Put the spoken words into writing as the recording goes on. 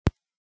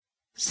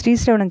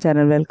Sreepada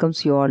channel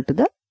welcomes you all to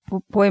the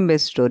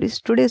poem-based stories.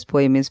 Today's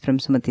poem is from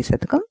Sumati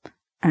Satakam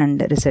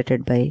and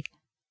recited by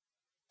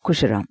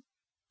Kusharam.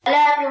 Hello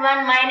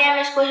everyone, my name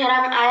is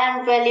Kusharam. I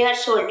am 12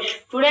 years old.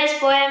 Today's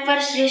poem for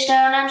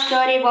Sreepada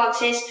story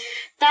box is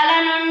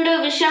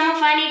talanunDunu vishamu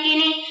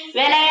PhaNikini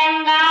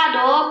velayangaa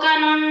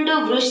dOkanunDu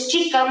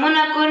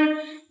VRSchikamunakun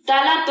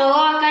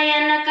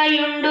dalatOkayanaka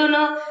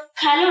yunDunu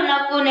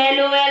khalunaku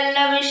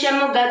niluvella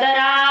vishamu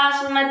gadara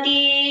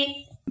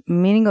Sumati.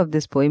 Meaning of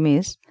this poem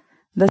is: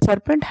 the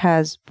serpent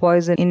has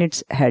poison in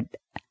its head,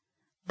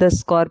 the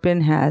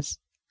scorpion has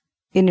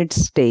in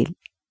its tail,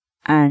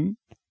 and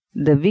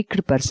the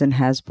wicked person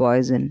has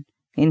poison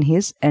in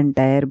his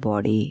entire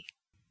body.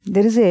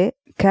 There is a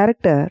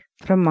character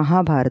from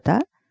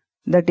Mahabharata,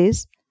 that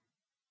is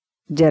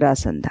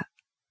Jaraasndha.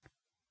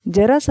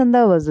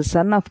 Jaraasndha was the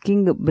son of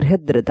King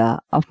Padyaalu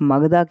of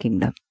Magadha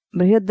kingdom.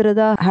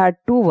 Padyaalu had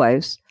 2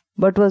 wives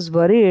but was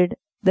worried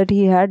that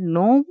he had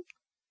no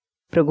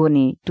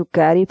progeny to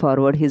carry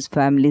forward his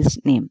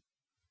family's name.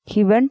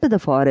 He went to the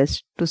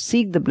forest to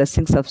seek the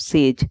blessings of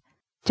sage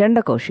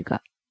Chandakaushika.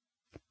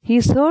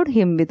 He served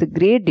him with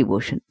great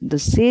devotion. The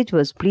sage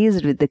was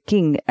pleased with the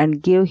king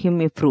and gave him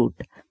a fruit.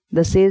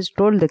 The sage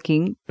told the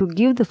king to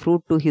give the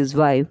fruit to his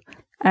wife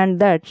and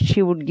that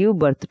she would give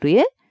birth to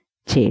a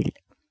child.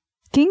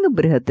 King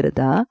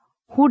Padyaalu,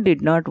 who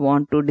did not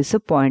want to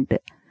disappoint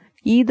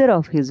either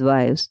of his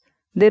wives,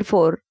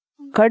 therefore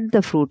cut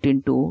the fruit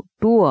into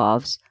 2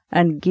 halves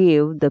and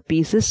gave the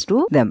pieces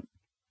to them.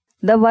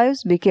 The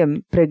wives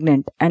became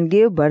pregnant and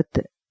gave birth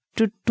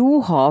to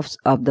 2 halves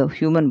of the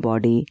human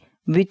body,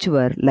 which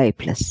were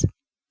lifeless.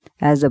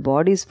 As the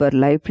bodies were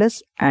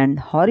lifeless and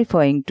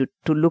horrifying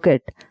to look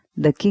at,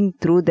 the king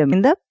threw them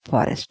in the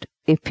forest.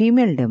 A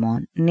female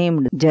demon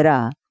named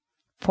Jara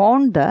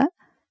found the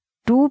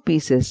 2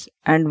 pieces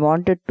and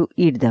wanted to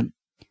eat them.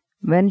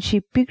 When she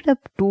picked up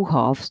 2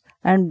 halves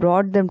and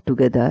brought them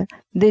together,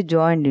 they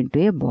joined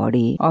into a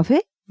body of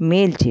a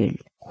male child,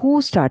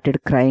 who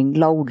started crying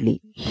loudly.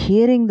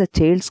 Hearing the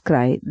child's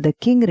cry, the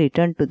king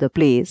returned to the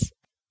place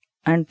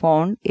and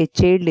found a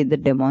child in the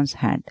demon's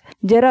hand.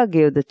 Jara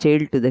gave the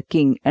child to the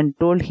king and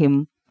told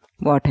him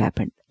what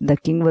happened. The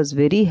king was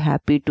very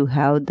happy to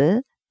have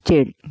the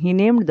child. He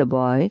named the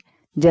boy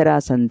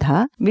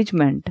Jaraasndha, which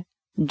meant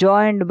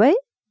joined by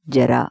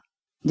Jara.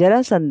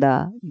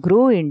 Jaraasndha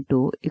grew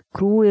into a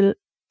cruel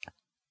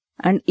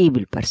and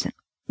evil person.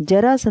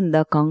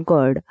 Jaraasndha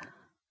conquered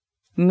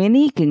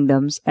many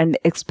kingdoms and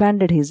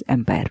expanded his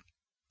empire.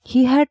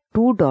 He had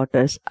 2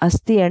 daughters,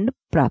 Asti and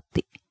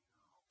Prapti,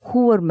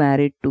 who were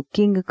married to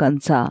King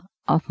Kansa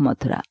of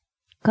Mathura.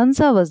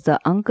 Kansa was the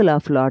uncle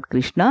of Lord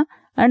Krishna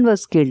and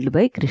was killed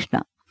by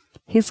Krishna.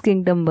 His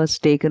kingdom was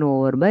taken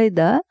over by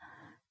the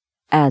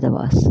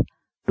Yadavas.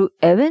 To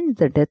avenge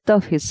the death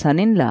of his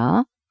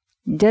son-in-law,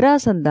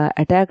 Jaraasndha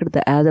attacked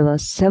the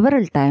Yadavas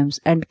several times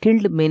and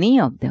killed many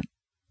of them.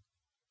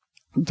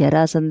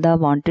 Jaraasndha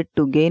wanted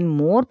to gain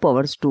more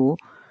powers to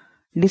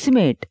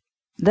decimate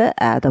the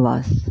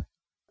Yadavas.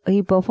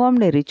 He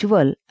performed a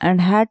ritual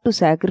and had to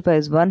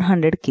sacrifice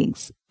 100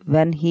 kings.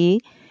 When he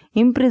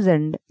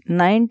imprisoned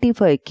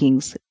 95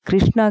 kings,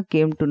 Krishna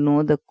came to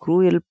know the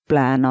cruel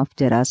plan of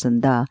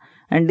Jaraasndha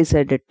and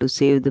decided to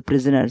save the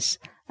prisoners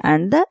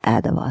and the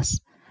Yadavas.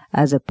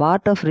 As a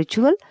part of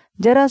ritual,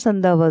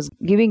 Jaraasndha was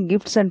giving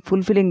gifts and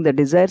fulfilling the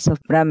desires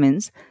of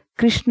Brahmins.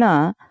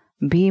 Krishna,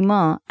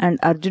 Bhima and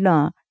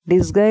Arjuna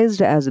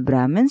disguised as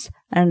Brahmins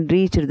and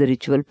reached the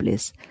ritual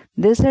place.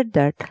 They said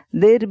that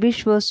their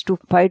wish was to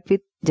fight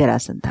with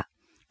Jaraasndha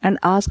and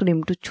asked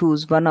him to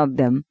choose one of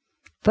them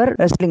for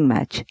wrestling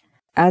match.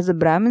 As the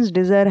Brahmin's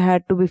desire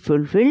had to be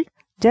fulfilled,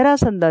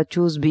 Jaraasndha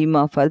chose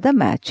Bhima for the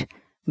match.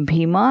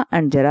 Bhima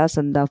and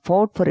Jaraasndha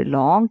fought for a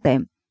long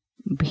time.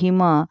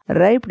 Bhima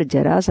ripped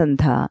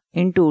Jaraasndha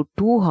into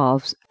 2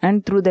 halves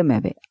and threw them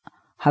away.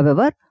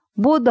 However,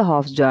 both the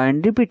halves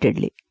joined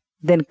repeatedly.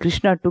 Then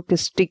Krishna took a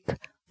stick,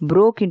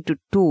 broke into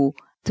 2,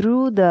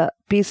 threw the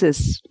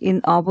pieces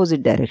in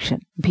opposite direction.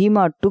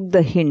 Bhima took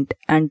the hint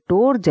and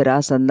tore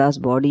Jaraasndha's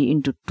body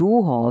into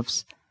 2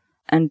 halves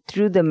and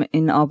threw them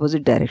in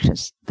opposite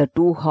directions. The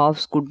 2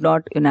 halves could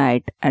not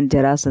unite and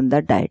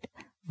Jaraasndha died.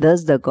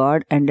 Thus the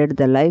god ended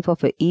the life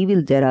of an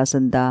evil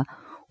Jaraasndha,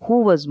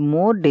 who was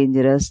more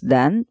dangerous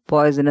than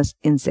poisonous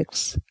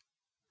insects.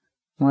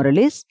 Moral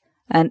is,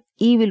 an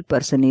evil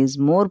person is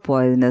more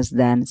poisonous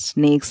than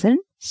snakes and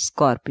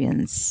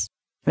scorpions.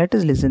 Let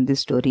us listen this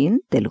story in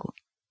Telugu.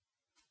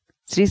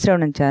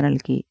 Srisravanam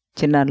ఛానల్కి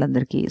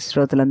చిన్నారులందరికీ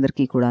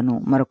శ్రోతలందరికీ కూడాను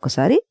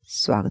మరొక్కసారి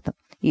స్వాగతం.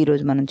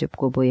 ఈరోజు మనం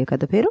చెప్పుకోబోయే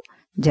కథ పేరు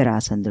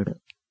జరాసంధుడు.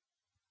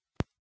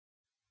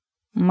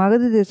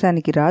 మగధ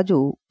దేశానికి రాజు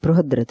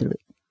బృహద్రథుడు.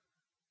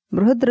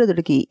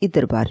 బృహద్రథుడికి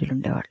 2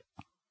 భార్యలుండేవాళ్ళు.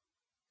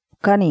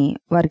 కానీ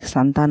వారికి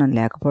సంతానం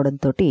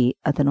లేకపోవడంతో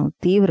అతను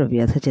తీవ్ర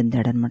వ్యధ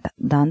చెందాడనమాట.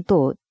 దాంతో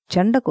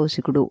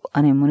చండకౌశికుడు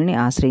అనే మునిని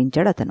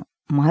ఆశ్రయించాడు అతను.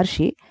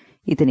 మహర్షి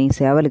ఇతని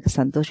సేవలకి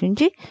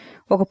సంతోషించి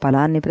ఒక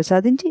ఫలాన్ని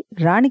ప్రసాదించి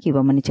రాణికి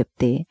ఇవ్వమని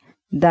చెప్తే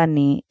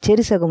దాన్ని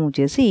చెరిసగము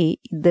చేసి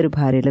 2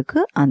 భార్యలకు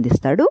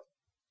అందిస్తాడు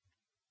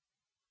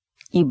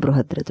ఈ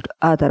బృహద్రథుడు.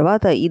 ఆ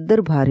తర్వాత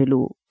ఇద్దరు భార్యలు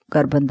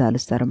గర్భం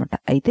దాలుస్తారన్నమాట.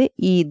 అయితే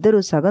ఈ ఇద్దరు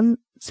సగం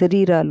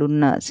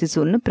శరీరాలున్న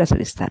శిశువులను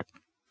ప్రసవిస్తారు.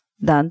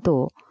 దాంతో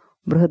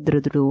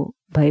బృహద్రథుడు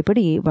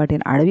భయపడి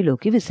వాటిని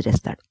అడవిలోకి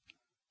విసిరేస్తాడు.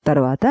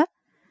 తర్వాత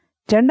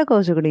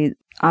చండకౌశకుడి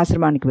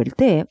ఆశ్రమానికి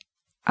వెళ్తే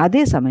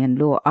అదే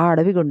సమయంలో ఆ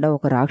అడవి గుండా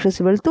ఒక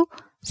రాక్షసి వెళ్తూ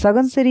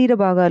సగం శరీర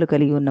భాగాలు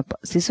కలిగి ఉన్న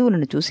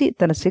శిశువులను చూసి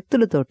తన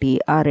శక్తులతోటి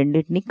ఆ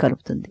రెండింటినీ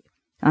కలుపుతుంది.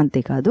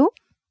 అంతేకాదు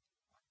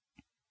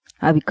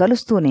అవి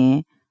కలుస్తూనే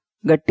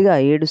గట్టిగా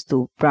ఏడుస్తూ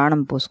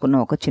ప్రాణం పోసుకున్న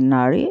ఒక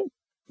చిన్నాడి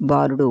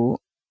బాలుడు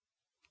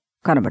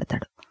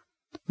కనబడతాడు.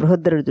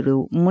 బృహద్రథుడు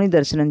ముని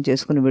దర్శనం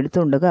చేసుకుని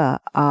వెళుతుండగా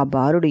ఆ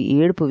బాలుడి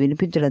ఏడుపు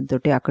వినిపించడంతో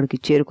అక్కడికి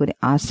చేరుకుని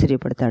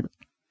ఆశ్చర్యపడతాడు.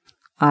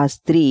 ఆ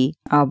స్త్రీ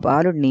ఆ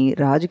బాలుడిని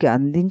రాజుకి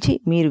అందించి,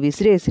 మీరు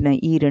విసిరేసిన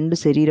ఈ 2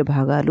 శరీర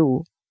భాగాలు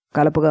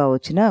కలపగా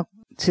వచ్చిన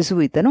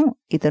శిశువు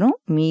ఇతను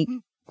మీ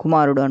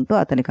కుమారుడు అంటూ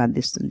అతనికి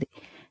అందిస్తుంది.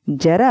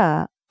 జర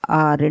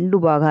ఆ 2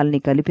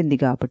 భాగాల్ని కలిపింది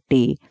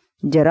కాబట్టి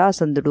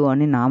జరాసంధుడు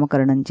అని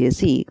నామకరణం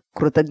చేసి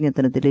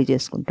కృతజ్ఞతను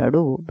తెలియజేసుకుంటాడు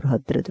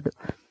బృహద్రథుడు.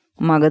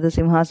 మగధ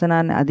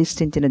సింహాసనాన్ని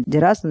అధిష్ఠించిన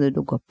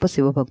జరాసంధుడు గొప్ప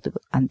శివభక్తుడు.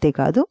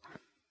 అంతేకాదు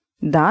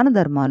దాన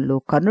ధర్మాల్లో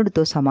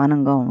కర్ణుడితో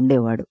సమానంగా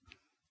ఉండేవాడు.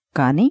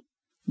 కానీ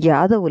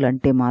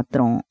యాదవులంటే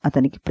మాత్రం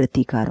అతనికి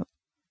ప్రతీకారం.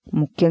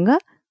 ముఖ్యంగా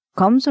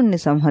కంసుణ్ణి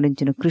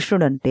సంహరించిన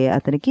కృష్ణుడంటే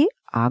అతనికి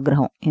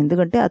ఆగ్రహం.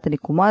 ఎందుకంటే అతని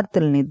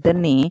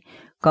కుమార్తెలనిద్దరినీ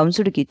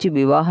కంసుడికి ఇచ్చి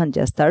వివాహం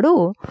చేస్తాడు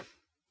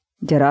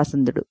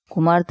జరాసంధుడు.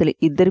 కుమార్తెలు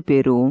ఇద్దరి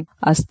పేరు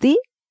అస్థి,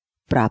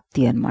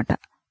 ప్రాప్తి అన్నమాట.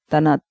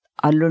 తన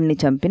అల్లుణ్ణి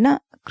చంపిన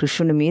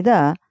కృష్ణుని మీద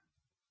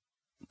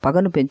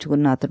పగను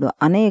పెంచుకున్న అతడు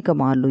అనేక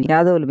మార్లు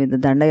యాదవుల మీద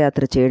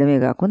దండయాత్ర చేయడమే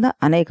కాకుండా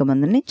అనేక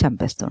మందిని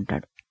చంపేస్తూ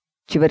ఉంటాడు.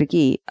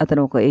 చివరికి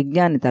అతను ఒక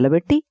యజ్ఞాన్ని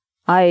తలబెట్టి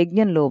ఆ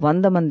యజ్ఞంలో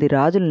 100 మంది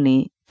రాజుల్ని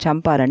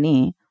చంపాలని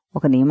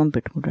ఒక నియమం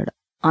పెట్టుకుంటాడు.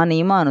 ఆ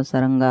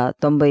నియమానుసారంగా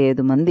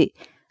 95 మంది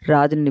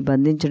రాజుల్ని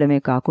బంధించడమే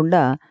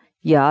కాకుండా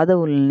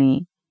యాదవుల్ని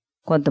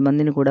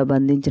కొంతమందిని కూడా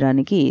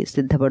బంధించడానికి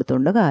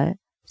సిద్ధపడుతుండగా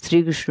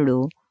శ్రీకృష్ణుడు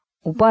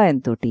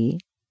ఉపాయంతో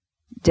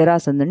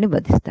జరాసంధుడిని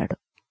వధిస్తాడు.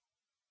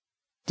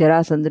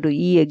 జరాసంధుడు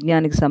ఈ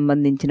యజ్ఞానికి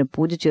సంబంధించిన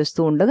పూజ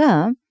చేస్తూ ఉండగా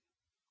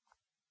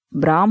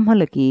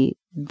బ్రాహ్మణులకి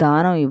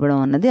దానం ఇవ్వడం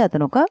అన్నది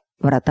అతను ఒక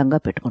వ్రతంగా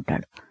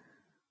పెట్టుకుంటాడు.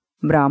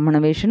 బ్రాహ్మణ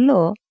వేషంలో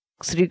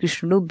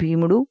శ్రీకృష్ణుడు,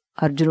 భీముడు,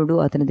 అర్జునుడు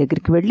అతని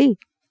దగ్గరికి వెళ్ళి,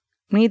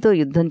 మీతో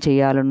యుద్ధం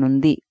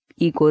చేయాలనుంది,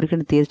 ఈ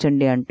కోరికను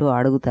తీర్చండి అంటూ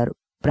అడుగుతారు.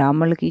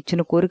 బ్రాహ్మణులకి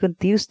ఇచ్చిన కోరికను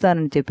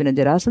తీరుస్తానని చెప్పిన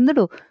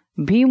జరాసంధుడు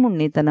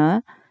భీముణ్ణి తన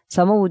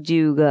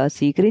సమఉజ్జీవిగా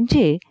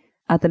స్వీకరించి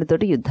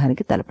అతనితోటి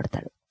యుద్ధానికి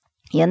తలపడతాడు.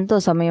 ఎంతో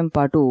సమయం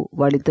పాటు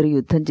వాళ్ళిద్దరు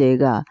యుద్ధం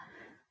చేయగా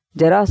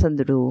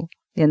జరాసంధుడు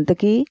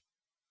ఎంతకీ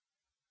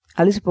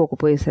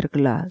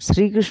అలసిపోకపోయేసరికల్లా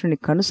శ్రీకృష్ణుని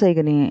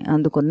కనుసైగని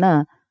అందుకున్న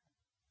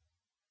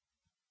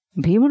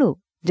భీముడు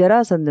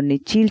జరాసంధుణ్ణి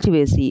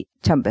చీల్చివేసి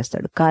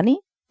చంపేస్తాడు. కానీ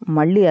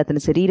మళ్ళీ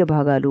అతని శరీర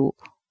భాగాలు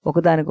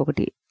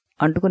ఒకదానికొకటి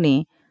అంటుకుని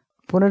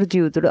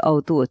పునర్జీవితుడు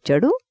అవుతూ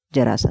వచ్చాడు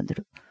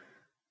జరాసంధుడు.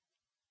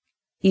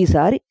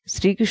 ఈసారి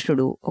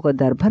శ్రీకృష్ణుడు ఒక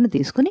దర్భను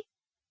తీసుకుని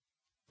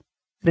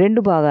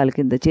 2 భాగాల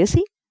కింద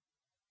చేసి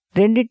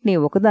రెండింటినీ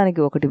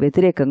ఒకదానికి ఒకటి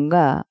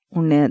వ్యతిరేకంగా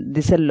ఉన్న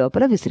దిశల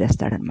లోపల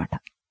విసిరేస్తాడనమాట.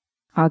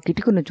 ఆ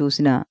కిటికను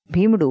చూసిన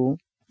భీముడు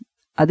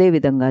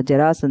అదేవిధంగా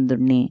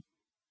జరాసంధుణ్ణి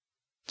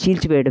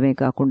చీల్చివేయడమే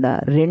కాకుండా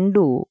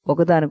 2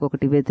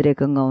 ఒకదానికొకటి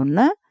వ్యతిరేకంగా ఉన్న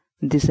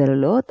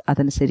దిశలలో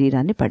అతని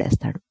శరీరాన్ని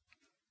పడేస్తాడు.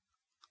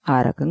 ఆ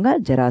రకంగా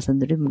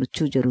జరాసంధుడి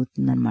మృత్యు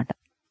జరుగుతుందన్నమాట.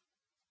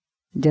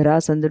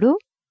 జరాసంధుడు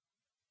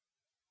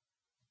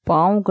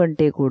పాము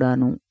కంటే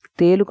కూడాను,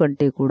 తేలు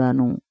కంటే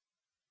కూడాను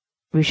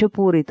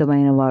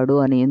విషపూరితమైన వాడు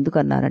అని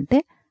ఎందుకన్నారంటే,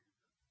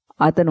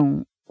 అతను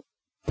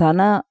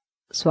తన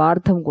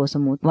స్వార్థం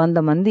కోసము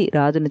 100 మంది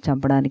రాజును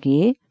చంపడానికి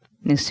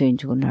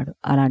నిశ్చయించుకున్నాడు.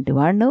 అలాంటి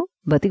వాడు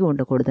బతికి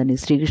ఉండకూడదని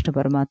శ్రీకృష్ణ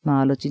పరమాత్మ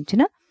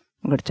ఆలోచించిన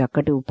ఒకటి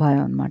చక్కటి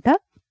ఉపాయం అన్నమాట.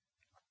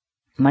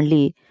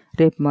 మళ్ళీ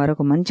రేపు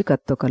మరొక మంచి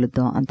కథతో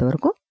కలుద్దాం.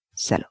 అంతవరకు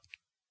సెలవు.